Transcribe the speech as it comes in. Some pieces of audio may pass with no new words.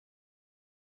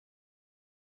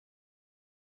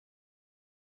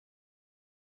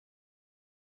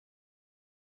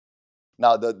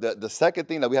Now, the second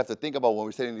thing that we have to think about when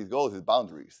we're setting these goals is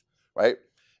boundaries, right?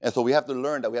 And so we have to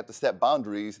learn that we have to set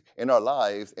boundaries in our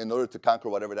lives in order to conquer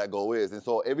whatever that goal is. And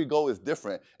so every goal is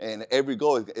different, and every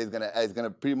goal is gonna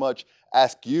pretty much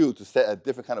ask you to set a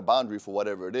different kind of boundary for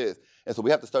whatever it is. And so we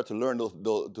have to start to learn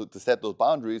to set those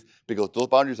boundaries, because those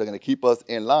boundaries are gonna keep us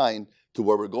in line to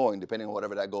where we're going, depending on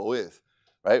whatever that goal is,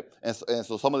 right? And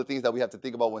so some of the things that we have to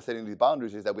think about when setting these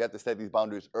boundaries is that we have to set these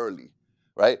boundaries early,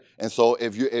 right? And so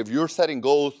if you're setting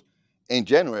goals in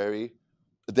January,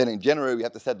 then in January we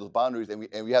have to set those boundaries,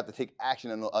 and we have to take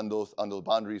action on those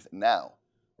boundaries now,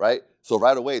 right? So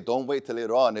right away, don't wait till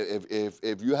later on.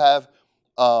 If you have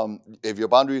if your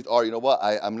boundaries are, you know what,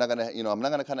 I'm not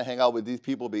gonna kind of hang out with these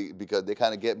people because they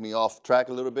kind of get me off track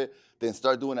a little bit, then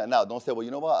start doing that now. Don't say, well,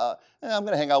 you know what, I'm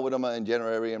gonna hang out with them in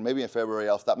January, and maybe in February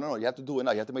I'll stop. No, you have to do it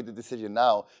now. You have to make the decision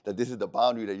now that this is the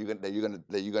boundary that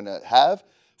you're gonna have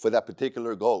for that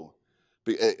particular goal.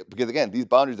 Because again, these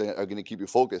boundaries are going to keep you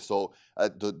focused. So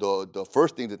the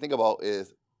first thing to think about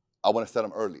is I want to set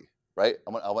them early, right?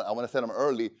 I want to set them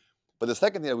early. But the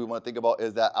second thing that we want to think about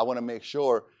is that I want to make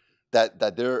sure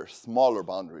that they're smaller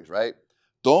boundaries, right?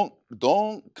 Don't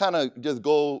kind of just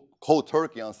go cold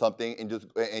turkey on something and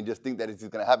just think that it's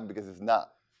just going to happen, because it's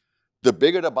not. The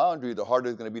bigger the boundary, the harder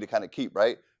it's going to be to kind of keep,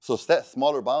 right? So set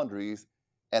smaller boundaries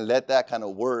and let that kind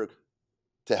of work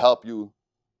to help you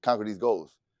conquer these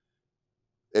goals.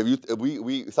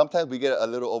 We sometimes we get a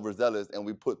little overzealous and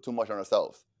we put too much on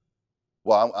ourselves.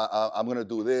 Well, I'm going to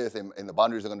do this, and the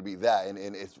boundaries are going to be that,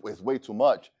 and it's way too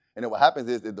much. And then what happens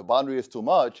is, if the boundary is too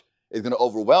much, it's going to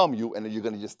overwhelm you, and then you're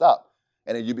going to just stop.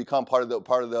 And then you become part of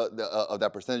that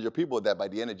percentage of people that by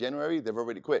the end of January they've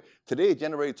already quit. Today is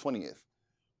January 20th.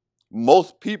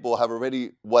 Most people have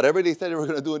already, whatever they said they were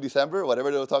going to do in December, whatever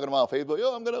they were talking about on Facebook,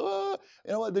 yo, I'm going to,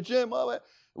 you know what, the gym, well,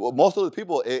 most of the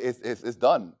people, it's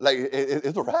done. Like,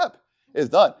 it's a wrap. It's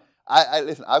done.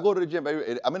 Listen, I go to the gym,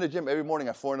 I'm in the gym every morning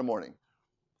at 4 in the morning.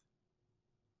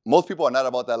 Most people are not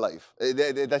about that life.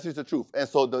 That's just the truth. And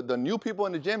so the new people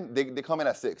in the gym, they come in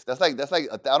at 6. That's like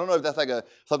I don't know if that's like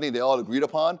something they all agreed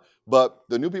upon, but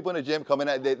the new people in the gym come in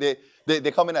at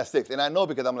they come in at 6. And I know,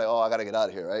 because I'm like, oh, I gotta get out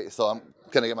of here, right? So I'm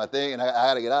gonna get my thing, and I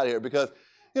gotta get out of here, because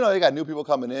they got new people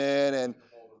coming in, and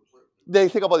they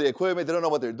think about the equipment. They don't know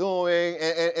what they're doing,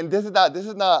 and this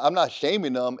is not. I'm not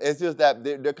shaming them. It's just that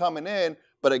they're coming in.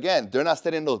 But again, they're not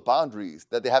setting those boundaries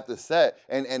that they have to set,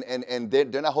 and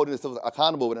they're not holding themselves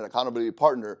accountable with an accountability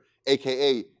partner,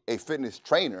 aka a fitness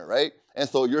trainer, right? And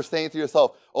so you're saying to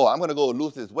yourself, oh, I'm gonna go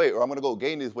lose this weight, or I'm gonna go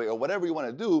gain this weight, or whatever you want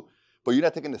to do, but you're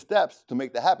not taking the steps to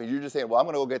make that happen. You're just saying, well, I'm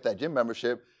gonna go get that gym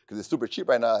membership because it's super cheap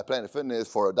right now at Planet Fitness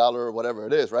for $1 or whatever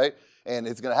it is, right? And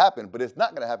it's gonna happen, but it's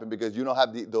not gonna happen because you don't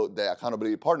have the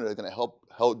accountability partner that's gonna help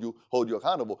hold you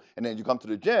accountable. And then you come to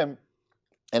the gym,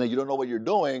 and then you don't know what you're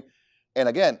doing. And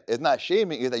again, it's not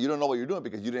shaming, it's that you don't know what you're doing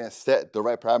because you didn't set the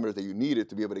right parameters that you needed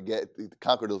to be able to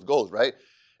conquer those goals, right?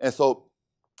 And so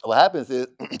what happens is,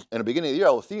 in the beginning of the year,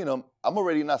 I was seeing them. I'm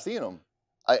already not seeing them.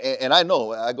 And I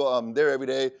know, I'm there every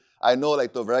day. I know,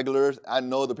 like, the regulars. I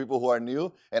know the people who are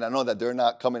new, and I know that they're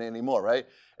not coming anymore, right?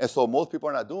 And so most people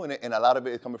are not doing it, and a lot of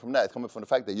it is coming from that. It's coming from the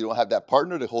fact that you don't have that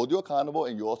partner to hold you accountable,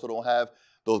 and you also don't have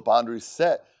those boundaries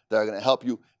set that are going to help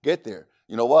you get there.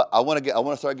 You know what? I want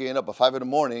to start getting up at 5 in the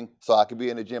morning so I can be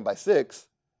in the gym by 6,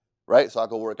 right? So I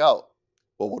can work out.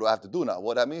 But what do I have to do now?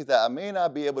 Well, that means that I may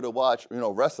not be able to watch,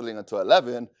 wrestling until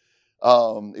 11. I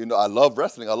love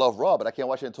wrestling. I love Raw, but I can't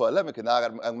watch it until 11 because now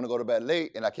I'm going to go to bed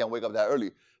late and I can't wake up that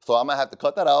early. So I'm going to have to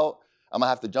cut that out. I'm going to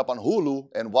have to jump on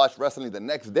Hulu and watch wrestling the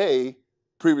next day,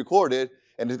 pre-recorded.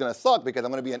 And it's going to suck because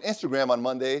I'm going to be on Instagram on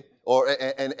Monday,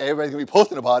 and everybody's going to be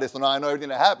posting about it. So now I know everything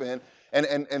that happened.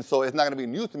 And so it's not going to be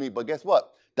new to me, but guess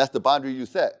what? That's the boundary you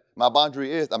set. My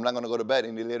boundary is I'm not going to go to bed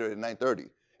any later than 9:30.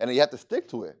 And then you have to stick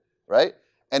to it, right?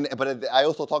 But I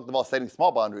also talked about setting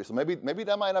small boundaries. So maybe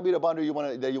that might not be the boundary you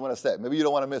want to set. Maybe you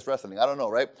don't want to miss wrestling. I don't know,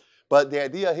 right? But the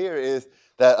idea here is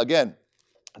that, again,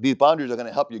 these boundaries are going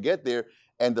to help you get there.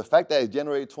 And the fact that it's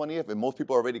January 20th and most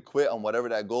people already quit on whatever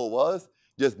that goal was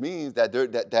just means that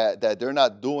they're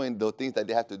not doing the things that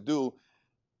they have to do,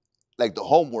 like the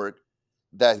homework,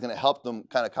 that's going to help them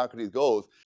kind of conquer these goals.